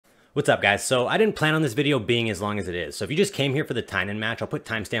What's up, guys? So I didn't plan on this video being as long as it is. So if you just came here for the Tainan match, I'll put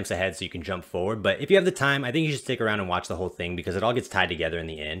timestamps ahead so you can jump forward. But if you have the time, I think you should stick around and watch the whole thing because it all gets tied together in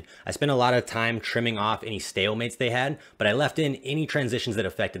the end. I spent a lot of time trimming off any stalemates they had, but I left in any transitions that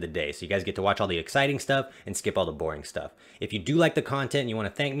affected the day. So you guys get to watch all the exciting stuff and skip all the boring stuff. If you do like the content and you want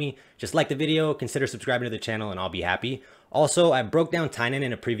to thank me, just like the video, consider subscribing to the channel and I'll be happy. Also, I broke down Tainan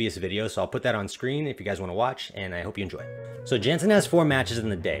in a previous video, so I'll put that on screen if you guys want to watch, and I hope you enjoy. So Jansen has 4 matches in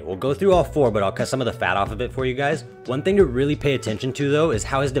the day. We'll go through all 4, but I'll cut some of the fat off of it for you guys. One thing to really pay attention to, though, is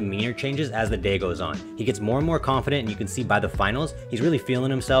how his demeanor changes as the day goes on. He gets more and more confident, and you can see by the finals, he's really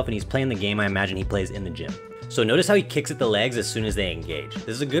feeling himself, and he's playing the game I imagine he plays in the gym. So notice how he kicks at the legs as soon as they engage. This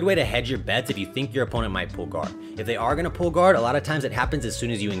is a good way to hedge your bets if you think your opponent might pull guard. If they are going to pull guard, a lot of times it happens as soon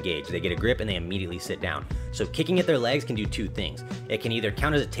as you engage. They get a grip and they immediately sit down. So kicking at their legs can do 2 things. It can either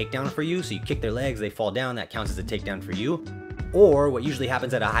count as a takedown for you, so you kick their legs, they fall down, that counts as a takedown for you. Or what usually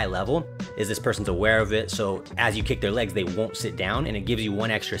happens at a high level is this person's aware of it, so as you kick their legs, they won't sit down, and it gives you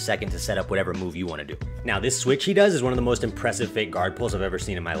 1 extra second to set up whatever move you want to do. Now, this switch he does is one of the most impressive fake guard pulls I've ever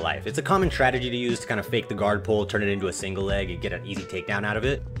seen in my life. It's a common strategy to use to kind of fake the guard pull, turn it into a single leg, and get an easy takedown out of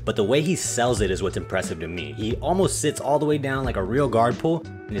it. But the way he sells it is what's impressive to me. He almost sits all the way down like a real guard pull,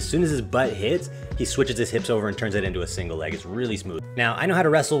 and as soon as his butt hits, he switches his hips over and turns it into a single leg. It's really smooth. Now, I know how to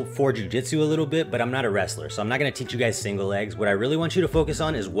wrestle for jiu-jitsu a little bit, but I'm not a wrestler, so I'm not going to teach you guys single legs. What I really want you to focus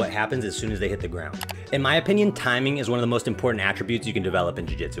on is what happens as soon as they hit the ground. In my opinion, timing is one of the most important attributes you can develop in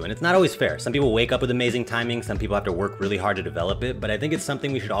jiu-jitsu, and it's not always fair. Some people wake up with amazing timing, some people have to work really hard to develop it, but I think it's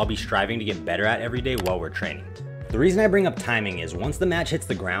something we should all be striving to get better at every day while we're training. The reason I bring up timing is once the match hits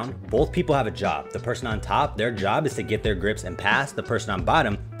the ground, both people have a job. The person on top, their job is to get their grips and pass. The person on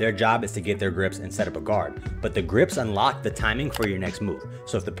bottom, their job is to get their grips and set up a guard. But the grips unlock the timing for your next move.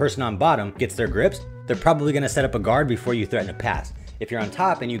 So if the person on bottom gets their grips, they're probably going to set up a guard before you threaten a pass. If you're on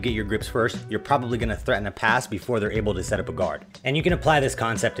top and you get your grips first, you're probably going to threaten a pass before they're able to set up a guard. And you can apply this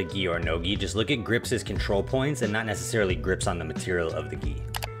concept to gi or no gi. Just look at grips as control points and not necessarily grips on the material of the gi.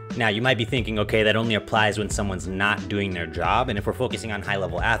 Now, you might be thinking, okay, that only applies when someone's not doing their job, and if we're focusing on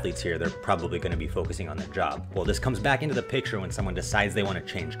high-level athletes here, they're probably going to be focusing on their job. Well, this comes back into the picture when someone decides they want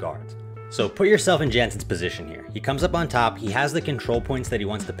to change guards. So put yourself in Jansen's position here. He comes up on top, he has the control points that he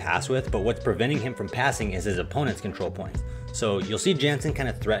wants to pass with, but what's preventing him from passing is his opponent's control points. So you'll see Jansen kind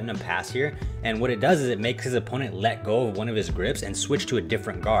of threaten a pass here, and what it does is it makes his opponent let go of one of his grips and switch to a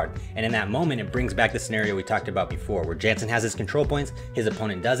different guard. And in that moment, it brings back the scenario we talked about before, where Jansen has his control points, his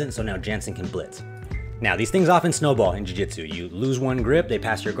opponent doesn't, so now Jansen can blitz. Now, these things often snowball in jiu-jitsu. You lose one grip, they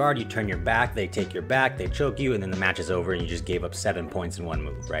pass your guard, you turn your back, they take your back, they choke you, and then the match is over and you just gave up 7 points in one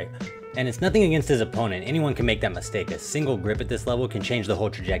move, right? And it's nothing against his opponent. Anyone can make that mistake. A single grip at this level can change the whole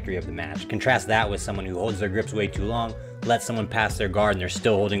trajectory of the match. Contrast that with someone who holds their grips way too long, lets someone pass their guard, and they're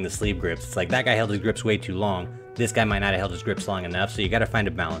still holding the sleeve grips. It's like that guy held his grips way too long. This guy might not have held his grips long enough, so you gotta find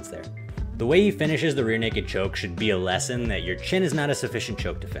a balance there. The way he finishes the rear naked choke should be a lesson that your chin is not a sufficient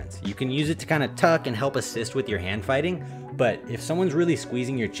choke defense. You can use it to kind of tuck and help assist with your hand fighting, but if someone's really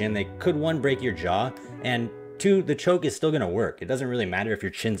squeezing your chin, they could 1, break your jaw, and 2, the choke is still going to work. It doesn't really matter if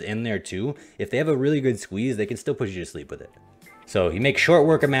your chin's in there too. If they have a really good squeeze, they can still put you to sleep with it. So he makes short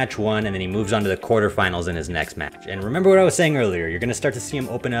work of match 1, and then he moves on to the quarterfinals in his next match. And remember what I was saying earlier, you're going to start to see him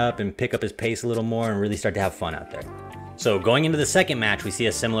open up and pick up his pace a little more and really start to have fun out there. So going into the second match, we see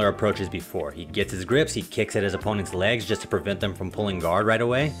a similar approach as before. He gets his grips, he kicks at his opponent's legs just to prevent them from pulling guard right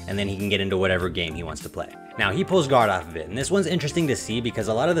away, and then he can get into whatever game he wants to play. Now, he pulls guard off of it, and this one's interesting to see because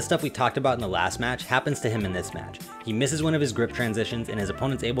a lot of the stuff we talked about in the last match happens to him in this match. He misses one of his grip transitions, and his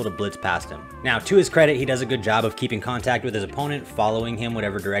opponent's able to blitz past him. Now, to his credit, he does a good job of keeping contact with his opponent, following him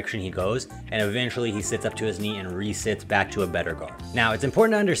whatever direction he goes, and eventually he sits up to his knee and resits back to a better guard. Now, it's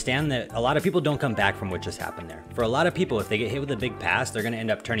important to understand that a lot of people don't come back from what just happened there. For a lot of people, if they get hit with a big pass, they're going to end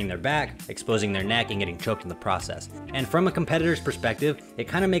up turning their back, exposing their neck, and getting choked in the process. And from a competitor's perspective, it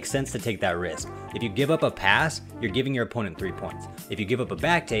kind of makes sense to take that risk. If you give up a pass, you're giving your opponent 3 points. If you give up a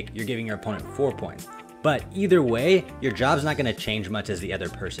back take, you're giving your opponent 4 points. But either way, your job's not going to change much as the other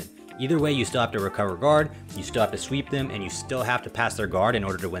person. Either way, you still have to recover guard, you still have to sweep them, and you still have to pass their guard in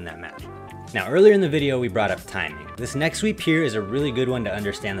order to win that match. Now, earlier in the video, we brought up timing. This next sweep here is a really good one to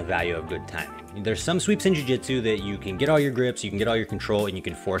understand the value of good timing. There's some sweeps in jiu-jitsu that you can get all your grips, you can get all your control, and you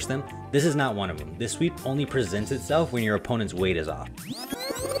can force them. This is not one of them. This sweep only presents itself when your opponent's weight is off.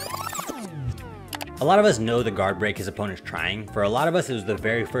 A lot of us know the guard break his opponent's trying. For a lot of us, it was the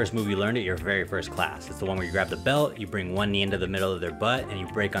very first move you learned at your very first class. It's the one where you grab the belt, you bring one knee into the middle of their butt, and you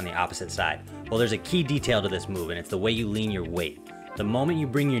break on the opposite side. Well, there's a key detail to this move, and it's the way you lean your weight. The moment you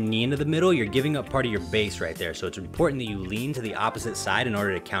bring your knee into the middle, you're giving up part of your base right there, so it's important that you lean to the opposite side in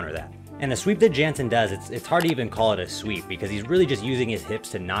order to counter that. And the sweep that Jansen does, it's hard to even call it a sweep because he's really just using his hips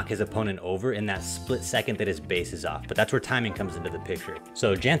to knock his opponent over in that split second that his base is off. But that's where timing comes into the picture.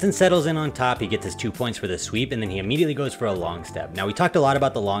 So Jansen settles in on top, he gets his 2 points for the sweep, and then he immediately goes for a long step. Now we talked a lot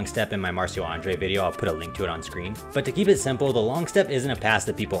about the long step in my Marcio Andre video, I'll put a link to it on screen. But to keep it simple, the long step isn't a pass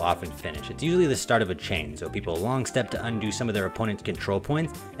that people often finish. It's usually the start of a chain. So people long step to undo some of their opponent's control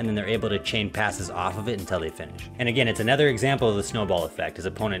points, and then they're able to chain passes off of it until they finish. And again, it's another example of the snowball effect. His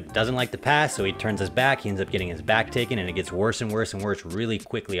opponent doesn't like the pass, so he turns his back, he ends up getting his back taken, and it gets worse and worse and worse really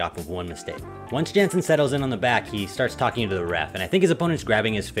quickly off of one mistake. Once Jansen settles in on the back, he starts talking to the ref, and I think his opponent's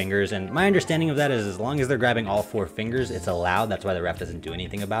grabbing his fingers, and my understanding of that is as long as they're grabbing all 4 fingers, it's allowed. That's why the ref doesn't do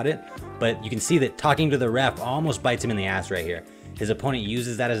anything about it. But you can see that talking to the ref almost bites him in the ass right here. His opponent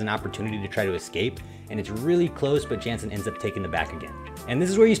uses that as an opportunity to try to escape, and it's really close, but Jansen ends up taking the back again. And this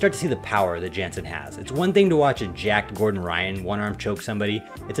is where you start to see the power that Jansen has. It's one thing to watch a jacked Gordon Ryan one-arm choke somebody.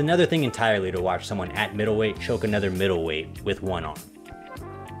 It's another thing entirely to watch someone at middleweight choke another middleweight with one arm.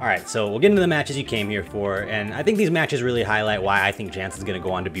 Alright, so we'll get into the matches you came here for, and I think these matches really highlight why I think Jansen's going to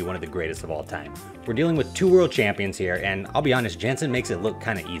go on to be one of the greatest of all time. We're dealing with 2 world champions here, and I'll be honest, Jansen makes it look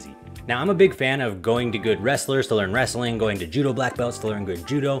kind of easy. Now, I'm a big fan of going to good wrestlers to learn wrestling, going to judo black belts to learn good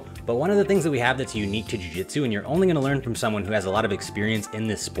judo, but one of the things that we have that's unique to jiu-jitsu, and you're only going to learn from someone who has a lot of experience in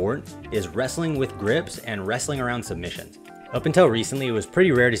this sport, is wrestling with grips and wrestling around submissions. Up until recently, it was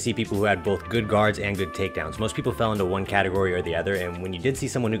pretty rare to see people who had both good guards and good takedowns. Most people fell into one category or the other, and when you did see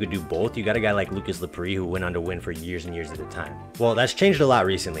someone who could do both, you got a guy like Lucas Lepre who went on to win for years and years at a time. Well, that's changed a lot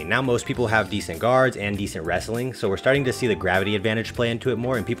recently. Now most people have decent guards and decent wrestling, so we're starting to see the gravity advantage play into it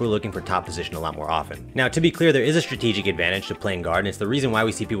more, and people are looking for top position a lot more often. Now, to be clear, there is a strategic advantage to playing guard, and it's the reason why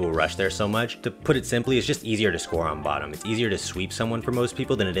we see people rush there so much. To put it simply, it's just easier to score on bottom. It's easier to sweep someone for most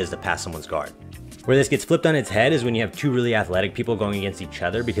people than it is to pass someone's guard. Where this gets flipped on its head is when you have 2 really athletic people going against each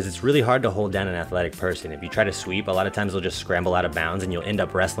other, because it's really hard to hold down an athletic person. If you try to sweep, a lot of times they'll just scramble out of bounds and you'll end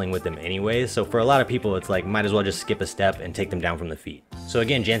up wrestling with them anyways. So for a lot of people, it's like, might as well just skip a step and take them down from the feet. So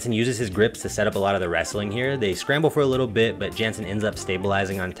again, Jansen uses his grips to set up a lot of the wrestling here. They scramble for a little bit, but Jansen ends up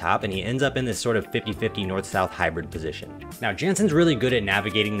stabilizing on top, and he ends up in this sort of 50-50 north-south hybrid position. Now, Jansen's really good at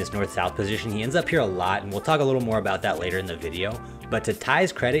navigating this north-south position. He ends up here a lot, and we'll talk a little more about that later in the video. But to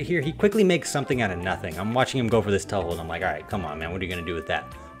Tye's credit here, he quickly makes something out of nothing. I'm watching him go for this toe hold, and I'm like, all right, come on, man, what are you gonna do with that?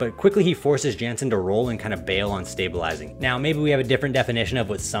 But quickly he forces Jansen to roll and kind of bail on stabilizing. Now, maybe we have a different definition of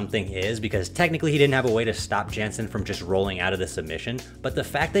what something is, because technically he didn't have a way to stop Jansen from just rolling out of the submission, but the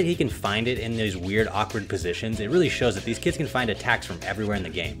fact that he can find it in these weird, awkward positions, it really shows that these kids can find attacks from everywhere in the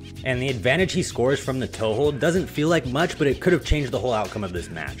game. And the advantage he scores from the toe hold doesn't feel like much, but it could have changed the whole outcome of this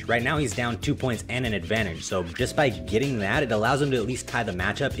match. Right now he's down 2 points and an advantage, so just by getting that, it allows him to at least tie the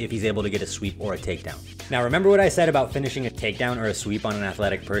matchup if he's able to get a sweep or a takedown. Now, remember what I said about finishing a takedown or a sweep on an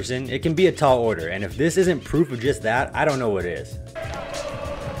athletic person? It can be a tall order, and if this isn't proof of just that, I don't know what is.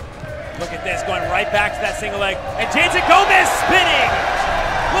 Look at this, going right back to that single leg, and Jansen Gomes spinning!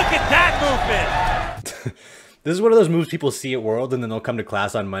 Look at that movement! This is one of those moves people see at World, and then they'll come to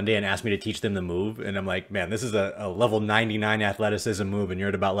class on Monday and ask me to teach them the move, and I'm like, man, this is a level 99 athleticism move, and you're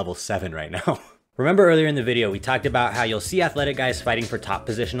at about level 7 right now. Remember earlier in the video, we talked about how you'll see athletic guys fighting for top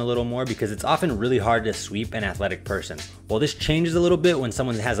position a little more because it's often really hard to sweep an athletic person. Well, this changes a little bit when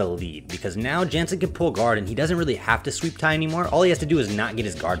someone has a lead, because now Jansen can pull guard and he doesn't really have to sweep Tye anymore. All he has to do is not get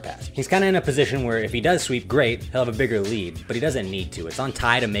his guard pass. He's kind of in a position where if he does sweep, great, he'll have a bigger lead, but he doesn't need to. It's on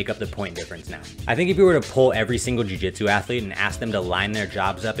Tye to make up the point difference now. I think if you were to pull every single jiu-jitsu athlete and ask them to line their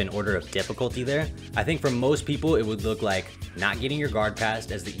jobs up in order of difficulty there, I think for most people it would look like not getting your guard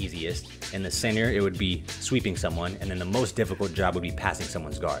passed as the easiest. In the center, it would be sweeping someone, and then the most difficult job would be passing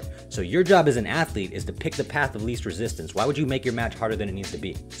someone's guard. So your job as an athlete is to pick the path of least resistance. Why would you make your match harder than it needs to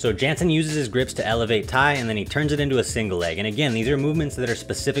be? So Jansen uses his grips to elevate Tye, and then he turns it into a single leg. And again, these are movements that are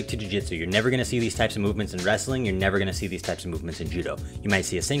specific to jiu-jitsu. You're never gonna see these types of movements in wrestling. You're never gonna see these types of movements in judo. You might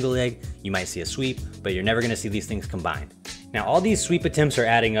see a single leg, you might see a sweep, but you're never gonna see these things combined. Now, all these sweep attempts are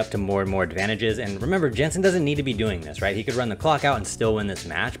adding up to more and more advantages, and remember, Jansen doesn't need to be doing this, right? He could run the clock out and still win this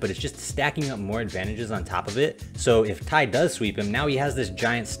match, but it's just stacking up more advantages on top of it. So if Tye does sweep him, now he has this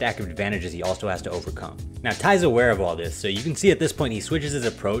giant stack of advantages he also has to overcome. Now, Tye's aware of all this, so you can see at this point he switches his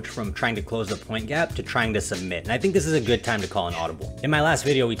approach from trying to close the point gap to trying to submit, and I think this is a good time to call an audible. In my last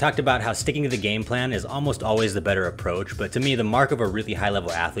video, we talked about how sticking to the game plan is almost always the better approach, but to me, the mark of a really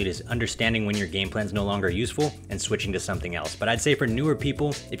high-level athlete is understanding when your game plan is no longer useful and switching to something else. But I'd say for newer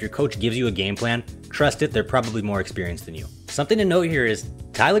people, if your coach gives you a game plan, trust it, they're probably more experienced than you. Something to note here is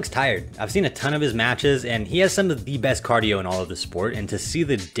Tye looks tired. I've seen a ton of his matches and he has some of the best cardio in all of the sport, and to see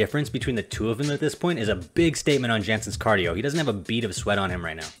the difference between the two of them at this point is a big statement on Jansen's cardio. He doesn't have a bead of sweat on him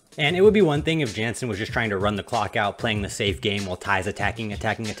right now. And it would be one thing if Jansen was just trying to run the clock out, playing the safe game while Tye's attacking, and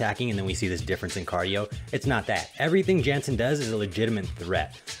then we see this difference in cardio. It's not that. Everything Jansen does is a legitimate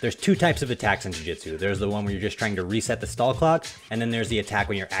threat. There's two types of attacks in Jiu-Jitsu. There's the one where you're just trying to reset the stall clock, and then there's the attack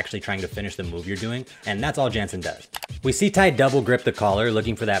when you're actually trying to finish the move you're doing, and that's all Jansen does. We see Tye double grip the collar,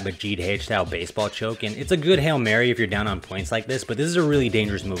 looking for that Majid H style baseball choke, and it's a good Hail Mary if you're down on points like this, but this is a really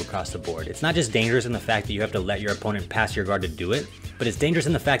dangerous move across the board. It's not just dangerous in the fact that you have to let your opponent pass your guard to do it, but it's dangerous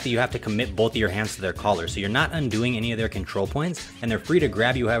in the fact that you have to commit both of your hands to their collar, so you're not undoing any of their control points, and they're free to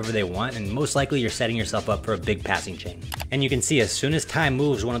grab you however they want, and most likely you're setting yourself up for a big passing chain. And you can see as soon as Tye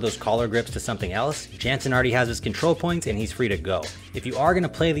moves one of those collar grips to something else, Jansen already has his control points and he's free to go. If you are going to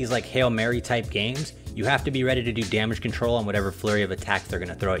play these like Hail Mary type games, you have to be ready to do damage control on whatever flurry of attacks they're going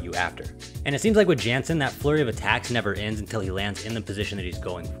to throw at you after. And it seems like with Jansen, that flurry of attacks never ends until he lands in the position that he's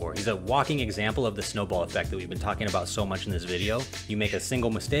going for. He's a walking example of the snowball effect that we've been talking about so much in this video. You make a single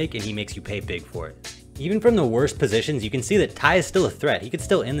mistake and he makes you pay big for it. Even from the worst positions, you can see that Tye is still a threat. He could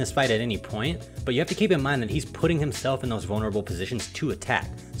still end this fight at any point, but you have to keep in mind that he's putting himself in those vulnerable positions to attack.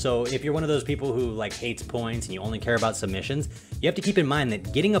 So if you're one of those people who like hates points and you only care about submissions, you have to keep in mind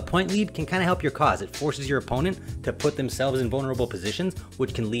that getting a point lead can kind of help your cause. It forces your opponent to put themselves in vulnerable positions,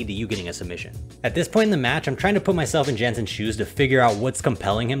 which can lead to you getting a submission. At this point in the match, I'm trying to put myself in Jansen's shoes to figure out what's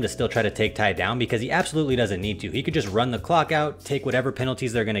compelling him to still try to take Tye down, because he absolutely doesn't need to. He could just run the clock out, take whatever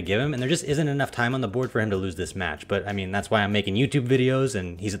penalties they're going to give him, and there just isn't enough time on the board for him to lose this match. But I mean, that's why I'm making YouTube videos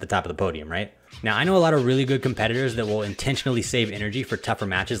and he's at the top of the podium, right? Now, I know a lot of really good competitors that will intentionally save energy for tougher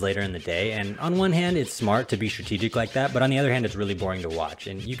matches later in the day, and on one hand, it's smart to be strategic like that, but on the other hand, it's really boring to watch.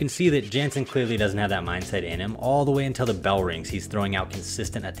 And you can see that Jansen clearly doesn't have that mindset in him. All the way until the bell rings, he's throwing out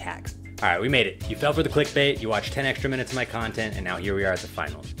consistent attacks. All right, we made it. You fell for the clickbait, you watched 10 extra minutes of my content, and now here we are at the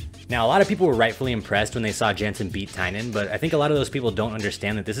finals. Now, a lot of people were rightfully impressed when they saw Jansen beat Tainan, but I think a lot of those people don't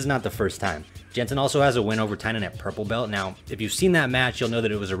understand that this is not the first time. Jansen also has a win over Tainan at purple belt. Now, if you've seen that match, you'll know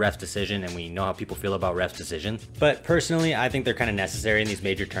that it was a ref's decision, and we know how people feel about ref's decisions. But personally, I think they're kind of necessary in these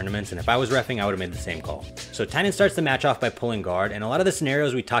major tournaments, and if I was reffing, I would have made the same call. So Tainan starts the match off by pulling guard, and a lot of the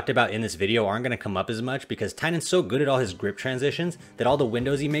scenarios we talked about in this video aren't going to come up as much because Tainan's so good at all his grip transitions that all the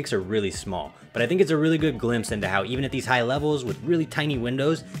windows he makes are really small. But I think it's a really good glimpse into how even at these high levels with really tiny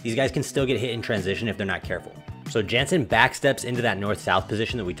windows, these guys can still get hit in transition if they're not careful. So Jansen backsteps into that north-south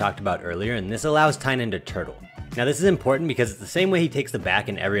position that we talked about earlier, and this allows Tainan to turtle. Now this is important because it's the same way he takes the back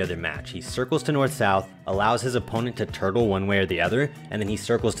in every other match. He circles to north-south, allows his opponent to turtle one way or the other, and then he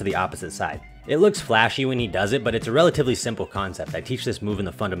circles to the opposite side. It looks flashy when he does it, but it's a relatively simple concept. I teach this move in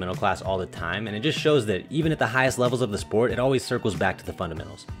the fundamental class all the time, and it just shows that even at the highest levels of the sport, it always circles back to the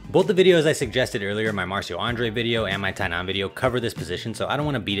fundamentals. Both the videos I suggested earlier, my Marcio Andre video and my Tainan video, cover this position, so I don't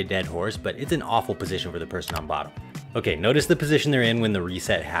want to beat a dead horse, but it's an awful position for the person on bottom. Okay, notice the position they're in when the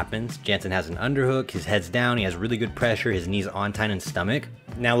reset happens. Jansen has an underhook, his head's down, he has really good pressure, his knee's on Tainan's stomach.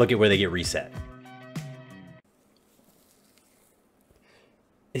 Now look at where they get reset.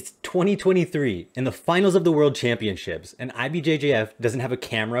 It's 2023 in the finals of the World Championships, and IBJJF doesn't have a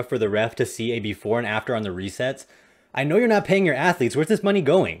camera for the ref to see a before and after on the resets. I know you're not paying your athletes. Where's this money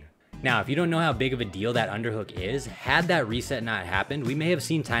going? Now, if you don't know how big of a deal that underhook is, had that reset not happened, we may have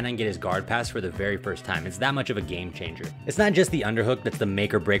seen Tainan get his guard pass for the very first time. It's that much of a game changer. It's not just the underhook that's the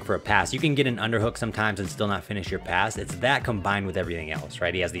make or break for a pass. You can get an underhook sometimes and still not finish your pass. It's that combined with everything else,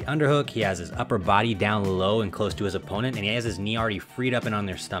 right? He has the underhook, he has his upper body down low and close to his opponent, and he has his knee already freed up and on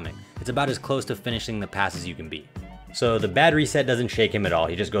their stomach. It's about as close to finishing the pass as you can be. So the bad reset doesn't shake him at all.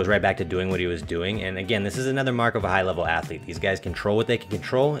 He just goes right back to doing what he was doing. And again, this is another mark of a high-level athlete. These guys control what they can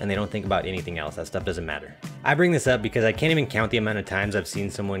control, and they don't think about anything else. That stuff doesn't matter. I bring this up because I can't even count the amount of times I've seen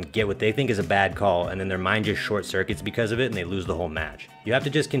someone get what they think is a bad call, and then their mind just short circuits because of it, and they lose the whole match. You have to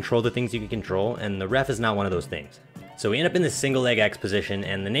just control the things you can control, and the ref is not one of those things. So we end up in this single leg X position,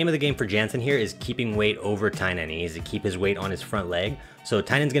 and the name of the game for Jansen here is keeping weight over Tainan. He needs to keep his weight on his front leg. So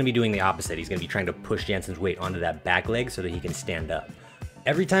Tainan's going to be doing the opposite. He's going to be trying to push Jansen's weight onto that back leg so that he can stand up.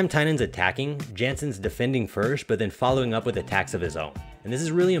 Every time Tainan's attacking, Jansen's defending first, but then following up with attacks of his own. And this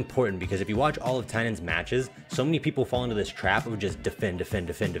is really important because if you watch all of Tainan's matches, so many people fall into this trap of just defend, defend,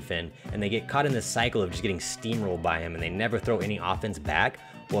 defend, defend, and they get caught in this cycle of just getting steamrolled by him and they never throw any offense back.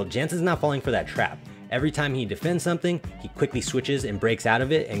 Well, Jansen's not falling for that trap. Every time he defends something, he quickly switches and breaks out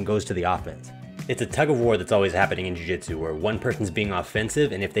of it and goes to the offense. It's a tug of war that's always happening in jiu-jitsu where one person's being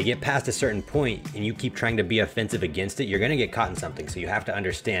offensive, and if they get past a certain point and you keep trying to be offensive against it, you're going to get caught in something. So you have to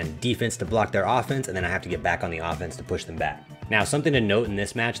understand defense to block their offense, and then I have to get back on the offense to push them back. Now, something to note in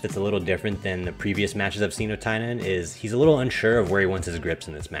this match that's a little different than the previous matches I've seen of Tainan is he's a little unsure of where he wants his grips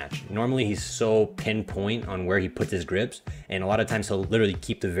in this match. Normally he's so pinpoint on where he puts his grips, and a lot of times he'll literally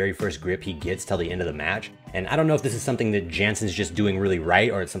keep the very first grip he gets till the end of the match. And I don't know if this is something that Jansen's just doing really right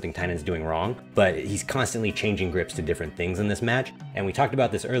or it's something Tainan's doing wrong, but he's constantly changing grips to different things in this match. And we talked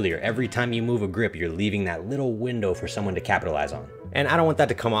about this earlier, every time you move a grip, you're leaving that little window for someone to capitalize on. And I don't want that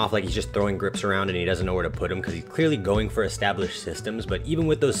to come off like he's just throwing grips around and he doesn't know where to put them, because he's clearly going for established systems. But even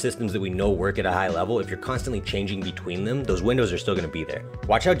with those systems that we know work at a high level, if you're constantly changing between them, those windows are still going to be there.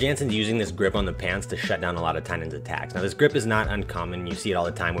 Watch how Jansen's using this grip on the pants to shut down a lot of Tainan's attacks. Now this grip is not uncommon. You see it all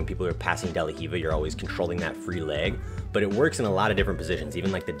the time when people are passing De La Riva, you're always controlling that free leg. But it works in a lot of different positions,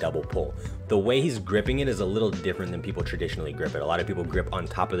 even like the double pull. The way he's gripping it is a little different than people traditionally grip it. A lot of people grip on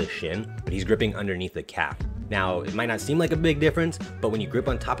top of the shin, but he's gripping underneath the calf. Now, it might not seem like a big difference, but when you grip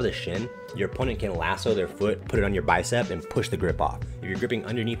on top of the shin, your opponent can lasso their foot, put it on your bicep, and push the grip off. If you're gripping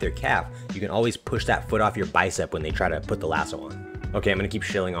underneath their calf, you can always push that foot off your bicep when they try to put the lasso on. Okay, I'm gonna keep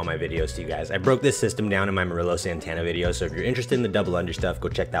shilling all my videos to you guys. I broke this system down in my Murillo Santana video, so if you're interested in the double under stuff, go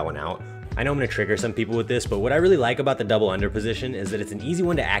check that one out. I know I'm gonna trigger some people with this, but what I really like about the double under position is that it's an easy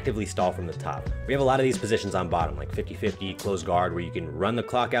one to actively stall from the top. We have a lot of these positions on bottom, like 50-50, close guard, where you can run the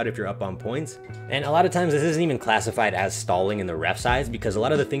clock out if you're up on points. And a lot of times this isn't even classified as stalling in the ref's eyes, because a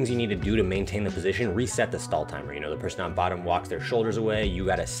lot of the things you need to do to maintain the position reset the stall timer. You know, the person on bottom walks their shoulders away, you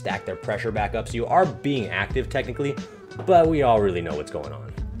gotta stack their pressure back up, so you are being active technically, but we all really know what's going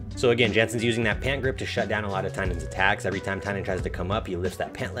on. So again, Jansen's using that pant grip to shut down a lot of Tainan's attacks. Every time Tainan tries to come up, he lifts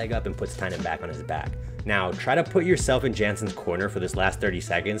that pant leg up and puts Tainan back on his back. Now, try to put yourself in Jansen's corner for this last 30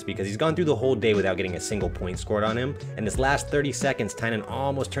 seconds because he's gone through the whole day without getting a single point scored on him. And this last 30 seconds, Tainan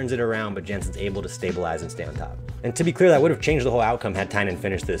almost turns it around, but Jansen's able to stabilize and stay on top. And to be clear, that would have changed the whole outcome had Tainan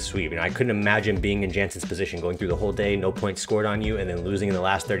finished this sweep. You know, I couldn't imagine being in Jansen's position, going through the whole day, no points scored on you, and then losing in the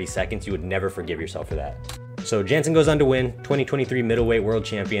last 30 seconds. You would never forgive yourself for that. So Jansen goes on to win, 2023 middleweight world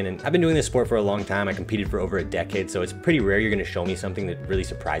champion, and I've been doing this sport for a long time. I competed for over a decade, so it's pretty rare you're gonna show me something that really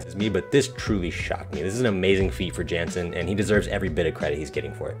surprises me, but this truly shocked me. This is an amazing feat for Jansen, and he deserves every bit of credit he's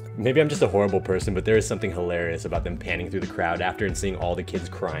getting for it. Maybe I'm just a horrible person, but there is something hilarious about them panning through the crowd after and seeing all the kids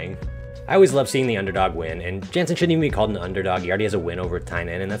crying. I always love seeing the underdog win, and Jansen shouldn't even be called an underdog. He already has a win over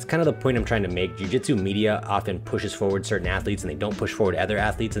Tainan, and that's kind of the point I'm trying to make. Jiu-jitsu media often pushes forward certain athletes, and they don't push forward other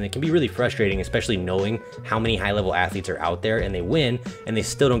athletes, and it can be really frustrating, especially knowing how many high-level athletes are out there, and they win, and they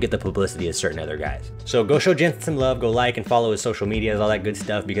still don't get the publicity as certain other guys. So go show Jansen some love, go like and follow his social medias, all that good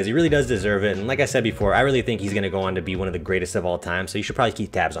stuff, because he really does deserve it, and like I said before, I really think he's going to go on to be one of the greatest of all time, so you should probably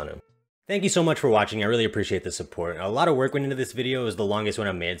keep tabs on him. Thank you so much for watching. I really appreciate the support. A lot of work went into this video. It was the longest one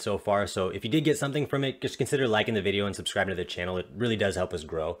I've made so far, so if you did get something from it, just consider liking the video and subscribing to the channel. It really does help us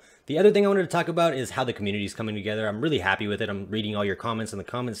grow. The other thing I wanted to talk about is how the community is coming together. I'm really happy with it. I'm reading all your comments in the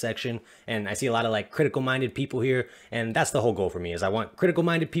comment section, and I see a lot of like critical-minded people here, and that's the whole goal for me, is I want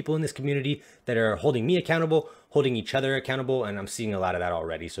critical-minded people in this community that are holding me accountable, holding each other accountable, and I'm seeing a lot of that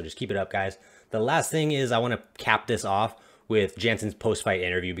already, so just keep it up, guys. The last thing is I want to cap this off with Jansen's post-fight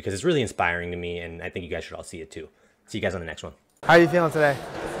interview because it's really inspiring to me, and I think you guys should all see it too. See you guys on the next one. How are you feeling today?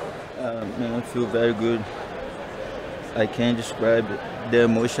 Man, I feel very good. I can't describe the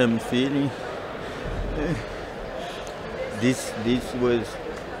emotion I'm feeling. This was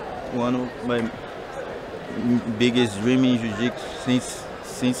one of my biggest dreams in Jiu-Jitsu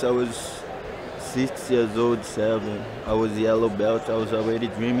since I was 6 years old, 7. I was yellow belt. I was already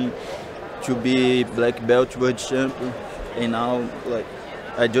dreaming to be black belt world champion. And now, like,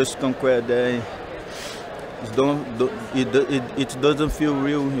 I just conquered that. It doesn't feel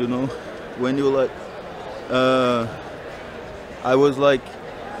real, you know. When you like, I was like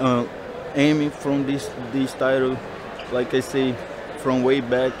aiming from this title, like I say, from way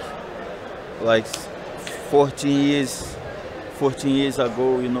back, like 14 years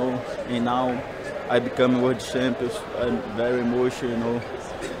ago, you know. And now I become world champion. I'm very emotional, you know.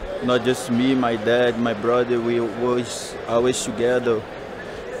 Not just me, my dad, my brother, we was always together.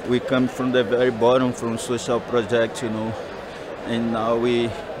 We come from the very bottom, from social project, you know. And now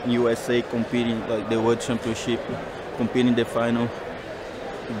we in USA competing like the World Championship, competing the final,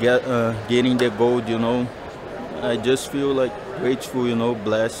 getting the gold, you know. I just feel like grateful, you know,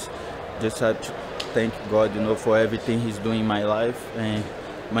 blessed. Just have to thank God, you know, for everything He's doing in my life and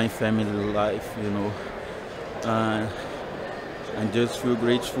my family life, you know. I just feel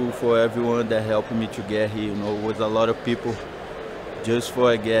grateful for everyone that helped me to get here. You know, with a lot of people just for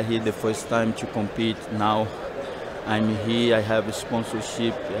I get here the first time to compete. Now I'm here, I have a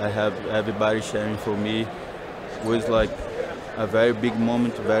sponsorship, I have everybody sharing for me. It was like a very big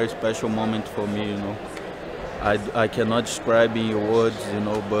moment, very special moment for me, you know. I cannot describe in words, you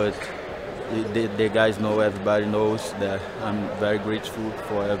know, but the guys know, everybody knows that I'm very grateful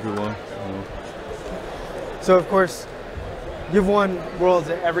for everyone, you know. So of course, you've won worlds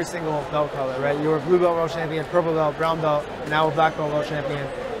at every single belt color, right? You were blue belt world champion, purple belt, brown belt, now a black belt world champion.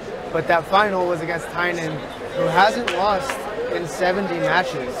 But that final was against Tainan, who hasn't lost in 70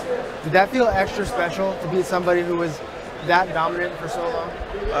 matches. Did that feel extra special to beat somebody who was that dominant for so long?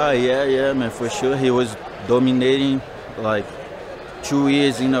 Yeah, man, for sure. He was dominating like 2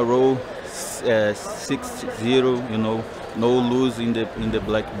 years in a row, 6-0, you know, no lose in the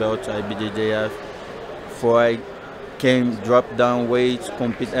black belt IBJJF. Before I came, drop down weights,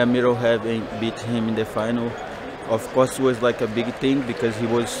 compete at middle heavy and beat him in the final. Of course, it was like a big thing because he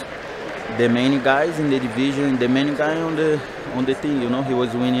was the main guys in the division, the main guy on the team, you know, he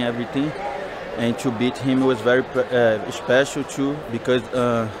was winning everything. And to beat him was very special too, because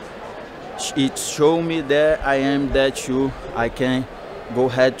it showed me that I am that too. I can go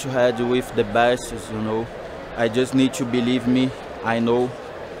head to head with the best, you know. I just need to believe me. I know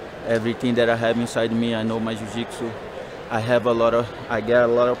everything that I have inside me. I know my jiu-jitsu. I get a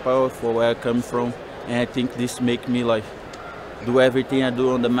lot of power for where I come from, and I think this make me like do everything I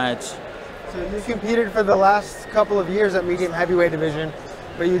do on the mat. So you competed for the last couple of years at medium heavyweight division,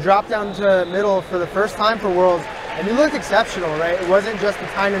 but you dropped down to middle for the first time for Worlds, and you looked exceptional, right? It wasn't just the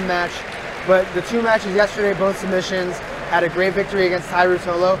Tainan match, but the 2 matches yesterday, both submissions, had a great victory against Tye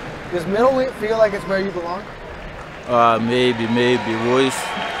Ruotolo. Does middleweight feel like it's where you belong? Maybe.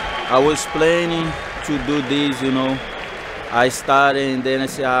 I was planning to do this, you know. I started and then I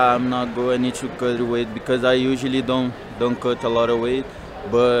said, I'm not going, I need to cut the weight, because I usually don't cut a lot of weight,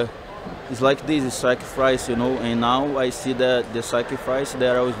 but it's like this, it's sacrifice, you know, and now I see that the sacrifice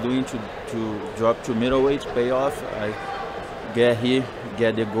that I was doing to drop to middleweight pay off. I get here,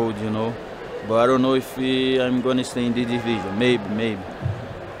 get the gold, you know, but I don't know if I'm gonna stay in this division.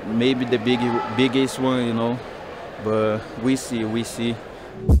 Maybe the biggest one, you know, but we see.